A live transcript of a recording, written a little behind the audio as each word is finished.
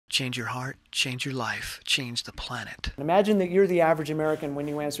change your heart, change your life, change the planet. Imagine that you're the average American when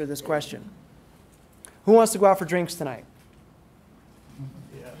you answer this question. Who wants to go out for drinks tonight?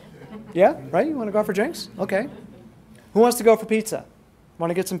 Yeah, right? You want to go out for drinks? Okay. Who wants to go for pizza? Want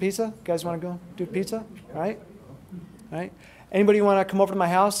to get some pizza? You guys want to go do pizza? All right? All right. Anybody want to come over to my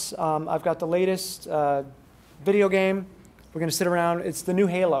house? I've got the latest video game. We're going to sit around. It's the new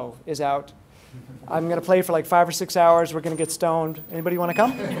Halo is out. I'm going to play for like 5 or 6 hours. We're going to get stoned. Anybody want to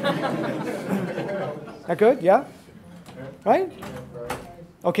come? That good? Yeah? Right?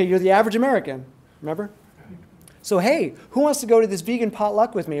 Okay, you're the average American. Remember? So, hey, who wants to go to this vegan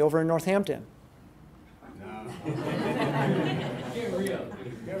potluck with me over in Northampton? In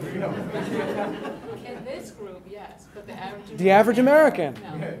this group, yes, but the average American, The average American?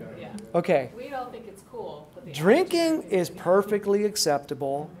 no. Yeah. Okay. We don't think it's cool. But the Drinking is perfectly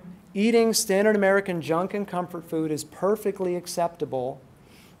acceptable. Eating standard American junk and comfort food is perfectly acceptable.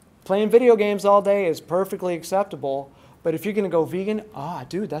 Playing video games all day is perfectly acceptable. But if you're going to go vegan,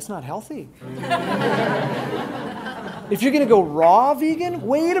 dude, that's not healthy. If you're going to go raw vegan,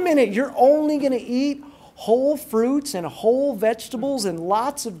 wait a minute, you're only going to eat whole fruits and whole vegetables and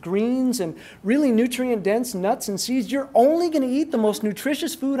lots of greens and really nutrient-dense nuts and seeds. You're only going to eat the most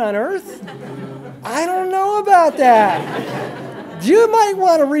nutritious food on earth? I don't know about that. You might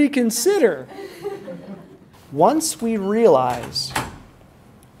want to reconsider. Once we realize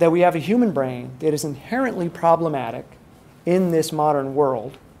that we have a human brain that is inherently problematic in this modern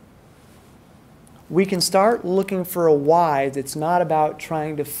world, we can start looking for a why that's not about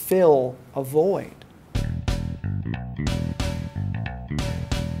trying to fill a void.